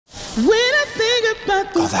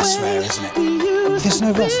God, that's rare, isn't it? There's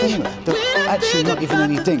no rust anywhere. There are actually not even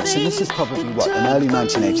any dinks. And this is probably, what, an early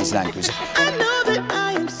 1980s Land Cruiser. I know that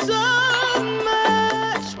I am so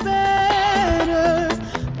much better.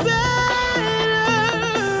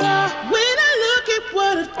 When I look at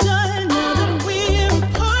what I've done, now that we're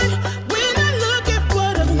apart. When I look at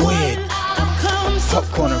what I've Weird. won, I've come so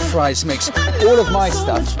Popcorn and fries mix. All of my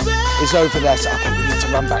stuff is over there. So, okay, we need to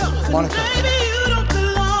run back. Monica. baby, you don't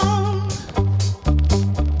belong.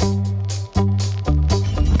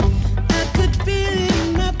 I could feel it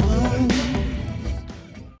in my bones.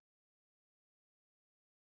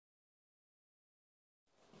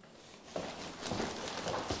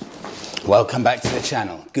 Welcome back to the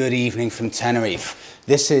channel. Good evening from Tenerife.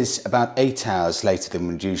 This is about 8 hours later than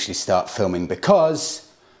we'd usually start filming because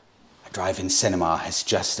a drive-in cinema has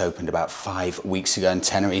just opened about 5 weeks ago in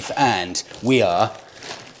Tenerife, and we are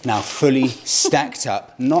now fully stacked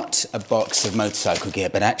up. Not a box of motorcycle gear,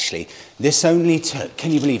 but actually this only took,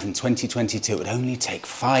 can you believe in 2022, it would only take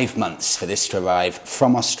 5 months for this to arrive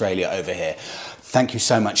from Australia over here. Thank you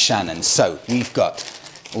so much, Shannon. So we've got,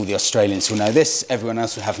 all the Australians will know this, everyone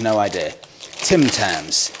else will have no idea. Tim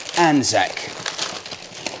Tams, Anzac,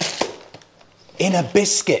 in a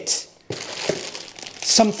biscuit,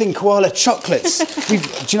 something koala chocolates. Do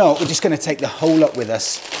you know what, we're just gonna take the whole lot with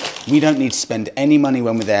us. We don't need to spend any money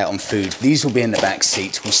when we're there on food. These will be in the back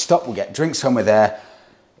seat. We'll stop, we'll get drinks when we're there.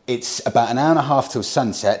 It's about an hour and a half till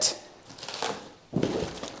sunset.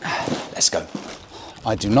 Let's go.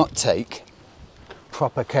 I do not take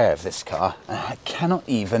proper care of this car. I cannot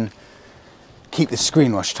even keep the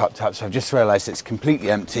screen wash topped up, so I've just realised it's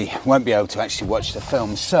completely empty. Won't be able to actually watch the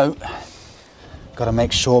film, so got to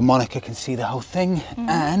make sure Monica can see the whole thing.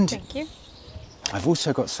 And thank you. I've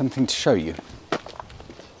also got something to show you,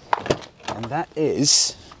 and that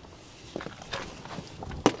is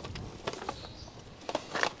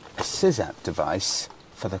a Sizzapp device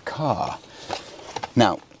for the car.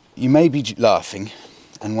 Now, you may be laughing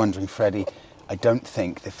and wondering, Freddie, I don't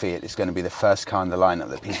think the Fiat is going to be the first car in the lineup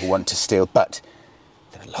that people want to steal, but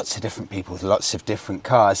there are lots of different people with lots of different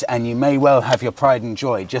cars, and you may well have your pride and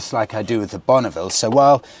joy, just like I do with the Bonneville. So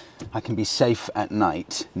while I can be safe at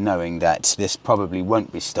night knowing that this probably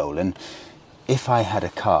won't be stolen, if I had a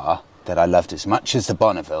car that I loved as much as the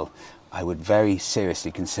Bonneville, I would very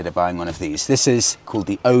seriously consider buying one of these. This is called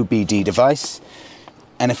the OBD device.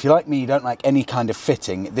 And if you're like me, you don't like any kind of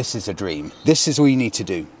fitting, this is a dream. This is all you need to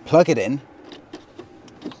do. Plug it in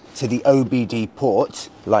to the OBD port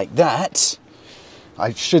like that.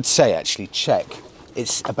 I should say, actually, check.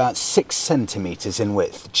 It's about 6 centimeters in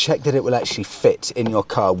width. Check that it will actually fit in your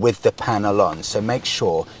car with the panel on. So make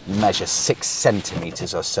sure you measure 6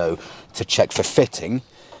 centimeters or so to check for fitting.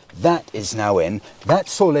 That is now in.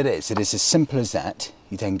 That's all it is. It is as simple as that.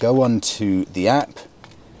 You then go on to the app.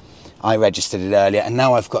 I registered it earlier, and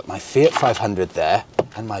now I've got my Fiat 500 there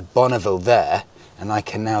and my Bonneville there, and I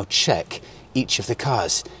can now check each of the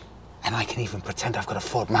cars. And I can even pretend I've got a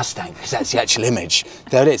Ford Mustang, because that's the actual image.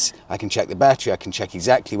 There it is. I can check the battery, I can check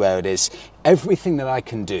exactly where it is. Everything that I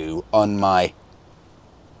can do on my,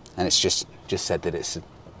 and it's just said that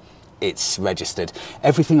it's registered.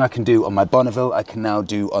 Everything I can do on my Bonneville, I can now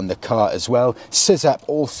do on the car as well. Sizzapp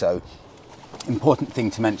also, important thing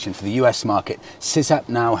to mention for the US market, Sizzapp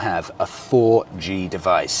now have a 4G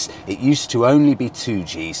device. It used to only be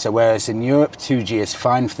 2G, so whereas in Europe 2G is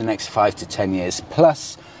fine for the next 5 to 10 years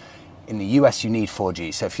plus, in the US you need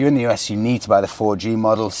 4G. So if you're in the US, you need to buy the 4G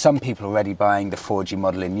model. Some people are already buying the 4G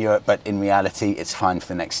model in Europe, but in reality it's fine for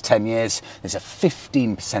the next 10 years. There's a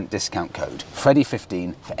 15% discount code, Freddie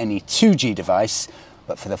 15, for any 2G device.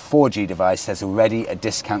 But for the 4G device, there's already a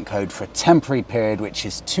discount code for a temporary period, which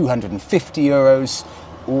is 250 euros,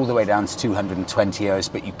 all the way down to 220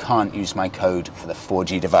 euros, but you can't use my code for the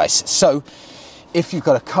 4G device. So if you've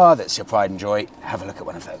got a car that's your pride and joy, have a look at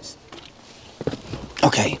one of those.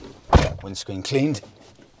 Okay, windscreen cleaned,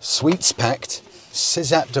 sweets packed,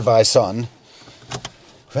 Sizzapp device on.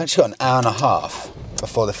 We've actually got an hour and a half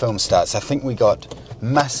before the film starts. I think we got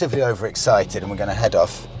massively overexcited and we're going to head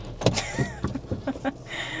off.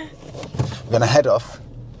 We're going to head off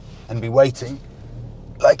and be waiting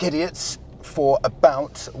like idiots for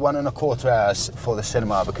about 1¼ hours for the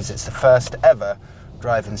cinema, because it's the first ever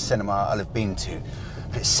drive-in cinema I'll have been to.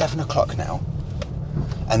 But it's 7 o'clock now,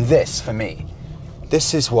 and this, for me,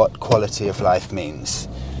 this is what quality of life means.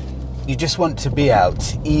 You just want to be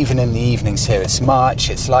out, even in the evenings here. It's March,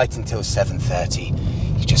 it's light until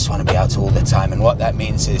 7:30. You just want to be out all the time, and what that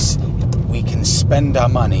means is we can spend our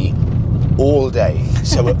money all day.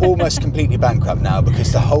 So we're almost completely bankrupt now,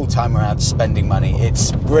 because the whole time we're out spending money.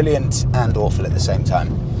 It's brilliant and awful at the same time.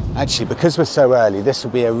 Actually, because we're so early, this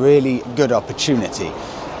will be a really good opportunity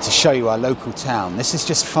to show you our local town. This is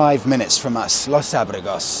just 5 minutes from us, Los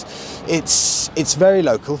Abrigos. It's very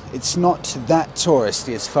local. It's not that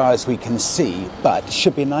touristy as far as we can see, but it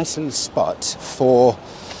should be a nice little spot for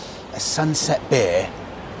a sunset beer.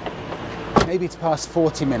 Maybe it's past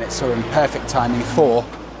 40 minutes or in perfect timing for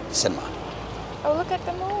cinema. Oh, look at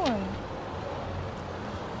the moon.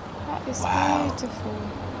 That is beautiful.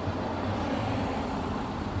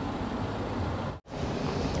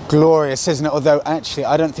 Glorious, isn't it? Although actually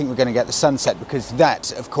I don't think we're going to get the sunset because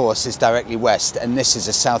that, of course, is directly west and this is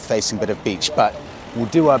a south-facing bit of beach. But we'll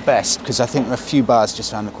do our best because I think there are a few bars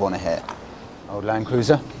just around the corner here. Old Land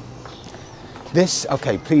Cruiser. This,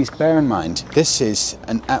 okay, please bear in mind, this is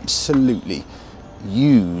an absolutely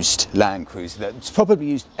used Land Cruiser that's probably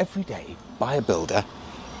used every day by a builder.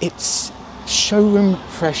 It's showroom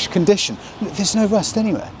fresh condition. Look, there's no rust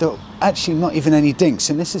anywhere. There are actually not even any dinks,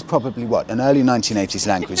 and this is probably what, an early 1980s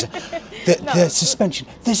Land Cruiser. The suspension,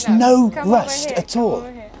 there's no rust at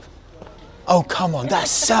all. Oh, come on, that's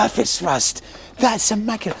surface rust. That's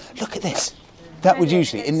immaculate. Look at this. That would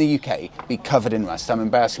usually, in the UK, be covered in rust. I'm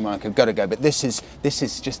embarrassing Monica, I've got to go, but this is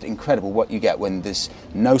just incredible what you get when there's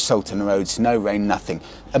no salt on the roads, no rain, nothing.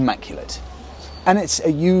 Immaculate. And it's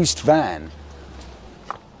a used van.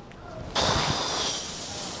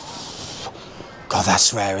 God,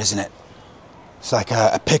 that's rare, isn't it? It's like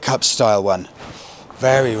a pickup style one.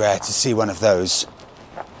 Very rare to see one of those.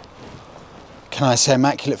 Can I say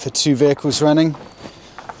immaculate for 2 vehicles running?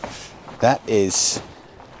 That is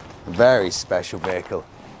a very special vehicle.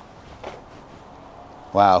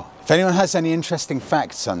 Wow. If anyone has any interesting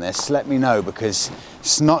facts on this, let me know because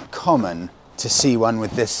it's not common to see one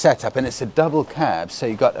with this setup, and it's a double cab, so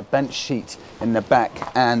you've got a bench seat in the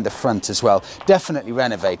back and the front as well. Definitely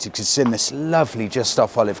renovated because it's in this lovely just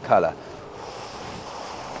off olive colour.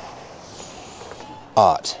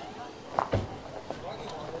 Art.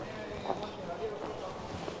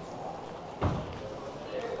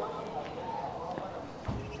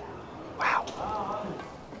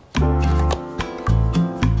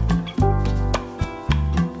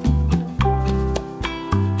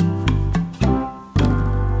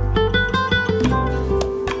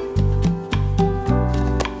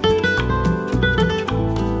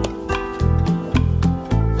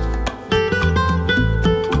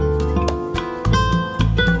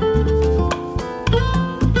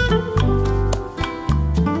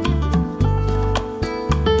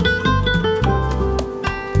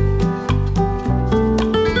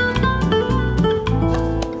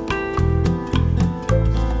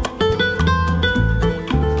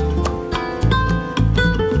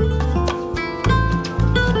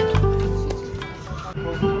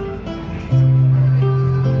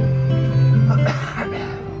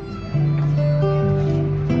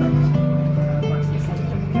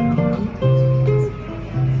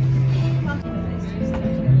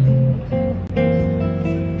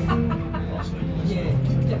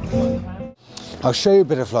 I'll show you a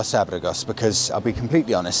bit of Los Abrigos because I'll be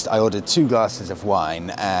completely honest, I ordered 2 glasses of wine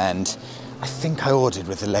and I think I ordered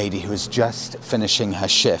with a lady who was just finishing her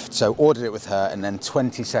shift. So ordered it with her and then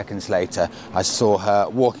 20 seconds later I saw her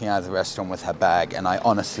walking out of the restaurant with her bag and I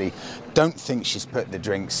honestly don't think she's put the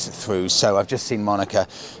drinks through. So I've just seen Monica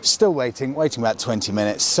still waiting about 20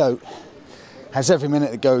 minutes. So as every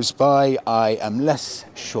minute that goes by, I am less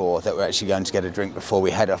sure that we're actually going to get a drink before we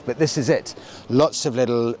head off. But this is it. Lots of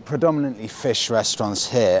little, predominantly fish restaurants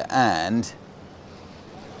here and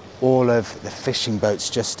all of the fishing boats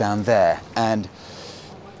just down there. And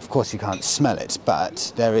of course you can't smell it,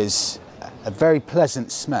 but there is a very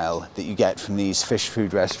pleasant smell that you get from these fish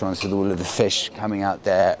food restaurants with all of the fish coming out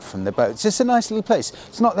there from the boats. It's a nice little place.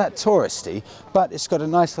 It's not that touristy, but it's got a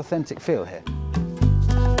nice authentic feel here.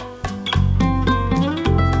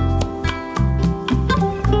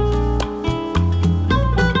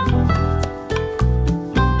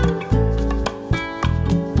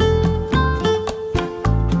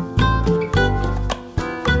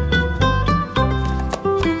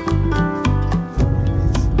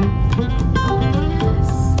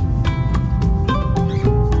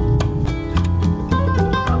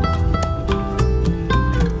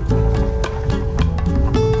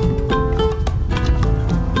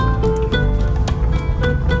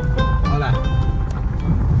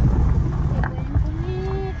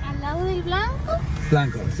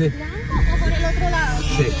 Blanco, sí. ¿Blanco o por el otro lado?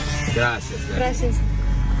 Sí, gracias. Gracias.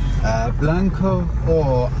 Blanco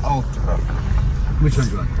or otro? Which one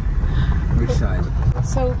do you want? Which side?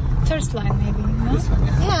 So, first line maybe, no? This one,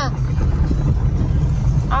 yeah. Yeah.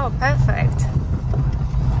 Oh, perfect.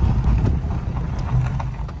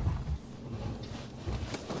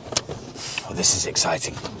 Well, this is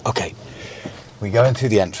exciting. Okay, we're going through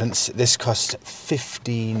the entrance. This cost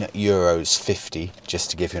 €15.50,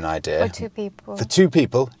 just to give you an idea. For 2 people. For 2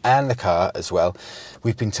 people and the car as well.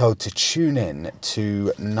 We've been told to tune in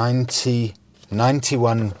to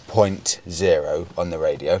 91.0 on the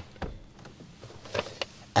radio.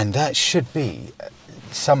 And that should be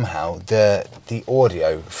somehow the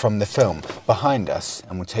audio from the film. Behind us,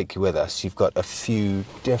 and we'll take you with us, you've got a few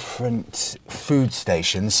different food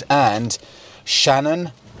stations. And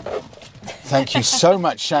Shannon, thank you so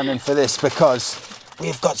much, Shannon, for this, because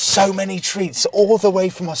we've got so many treats all the way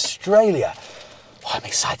from Australia. Oh, I'm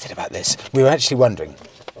excited about this. We were actually wondering,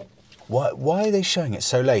 why are they showing it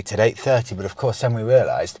so late at 8:30? But of course, then we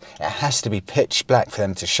realised it has to be pitch black for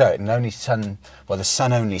them to show it. And the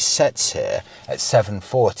sun only sets here at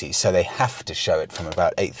 7:40, so they have to show it from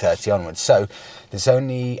about 8:30 onwards. So there's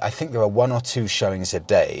only, I think there are 1 or 2 showings a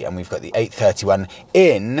day, and we've got the 8:30 one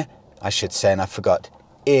in, I should say, and I forgot,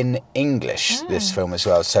 in English, this film as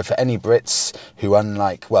well. So for any Brits who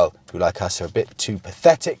like us, are a bit too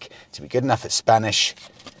pathetic to be good enough at Spanish,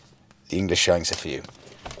 the English showings are for you.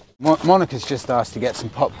 Monica's just asked to get some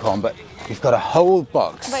popcorn, but we've got a whole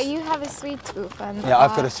box. But you have a sweet tooth. And yeah,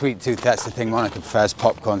 I've got a sweet tooth. That's the thing. Monica prefers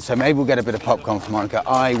popcorn, so maybe we'll get a bit of popcorn for Monica.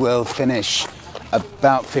 I will finish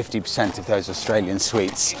about 50% of those Australian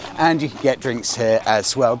sweets, and you can get drinks here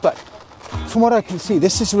as well. But from what I can see,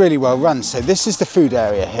 this is really well run. So this is the food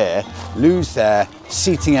area here, Lou's there,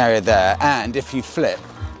 seating area there, and if you flip,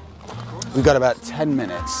 we've got about 10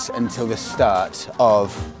 minutes until the start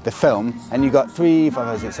of the film, and you've got 3,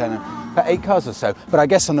 5, 6, 7, about 8 cars or so. But I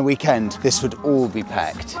guess on the weekend, this would all be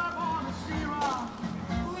packed.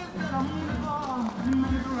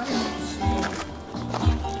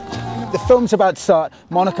 The film's about to start.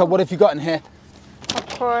 Monica, what have you got in here?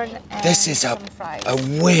 popcorn and This is some fries. a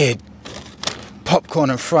weird popcorn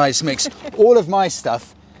and fries mix. All of my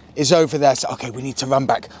stuff is over there. So, okay, we need to run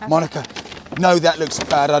back. Okay. Monica, no, that looks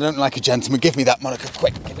bad. I don't like a gentleman. Give me that, Monica,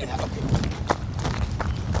 quick. Give me that. Okay.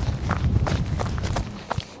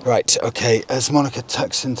 Right, okay, as Monica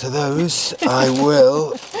tucks into those, I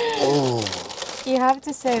will... Oh. You have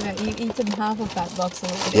to say that you've eaten half of that box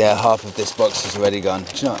already. Yeah, half of this box is already gone.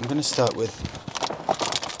 Do you know what, I'm going to start with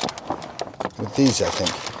these, I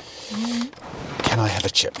think. Can I have a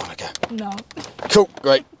chip, Monica? No. Cool,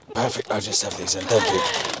 great, perfect. I'll just have these in. Thank you.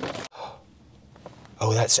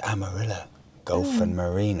 Oh, that's Amarillo Golf and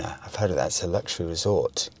Marina. I've heard of that. It's a luxury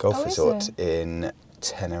resort, golf resort in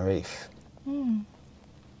Tenerife.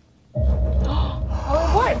 Oh,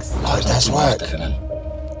 it works. Oh, it does work.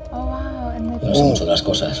 Oh, wow. And No sé mucho de las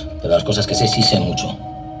cosas, pero las cosas que sé sí sé mucho.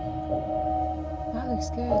 That looks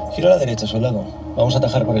good. Gira a la derecha, soldado. Vamos a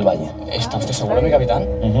atajar por el valle. ¿Está usted seguro, mi capitán?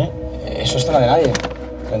 Eso es zona de nadie.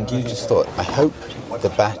 Tranquilo. I just thought, I hope the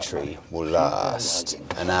battery will last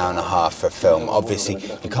an hour and a half for a film. Obviously,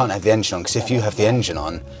 you can't have the engine on, because if you have the engine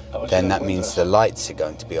on, then that means the lights are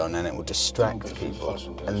going to be on and it will distract people.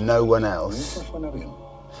 And no one else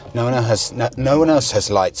has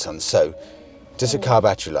lights on. So, does a car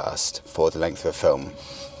battery last for the length of a film?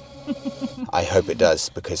 I hope it does,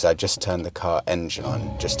 because I just turned the car engine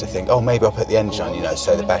on just to think, oh, maybe I'll put the engine on, you know,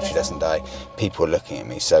 so the battery doesn't die. People are looking at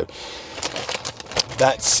me, so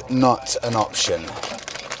that's not an option.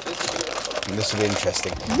 And this will be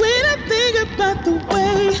interesting. When I think about the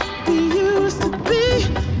way we used to be,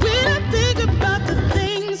 when I think about the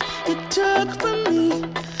things you took from me,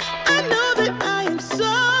 I know that I am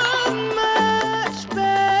so much better.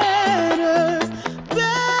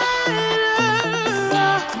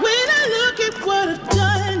 When I look at what I've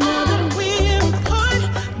done, now that we're apart,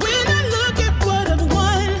 when I look at what I've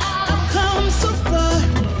won, I've come so far.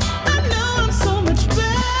 I know I'm so much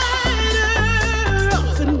better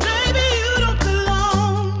off, and baby, you don't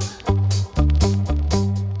belong.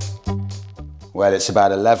 Well, it's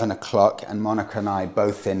about 11 o'clock and Monica and I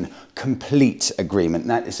both in complete agreement.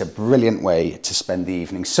 That is a brilliant way to spend the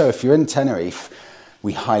evening. So if you're in Tenerife,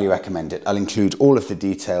 we highly recommend it. I'll include all of the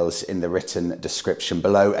details in the written description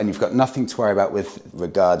below, and you've got nothing to worry about with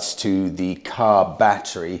regards to the car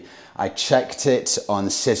battery. I checked it on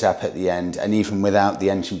Sizzapp at the end, and even without the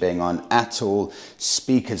engine being on at all,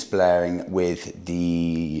 speakers blaring with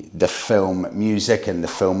the film music and the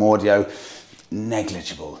film audio,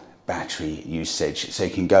 negligible battery usage. So you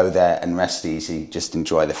can go there and rest easy, just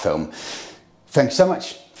enjoy the film. Thanks so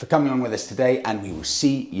much for coming on with us today, and we will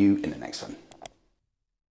see you in the next one.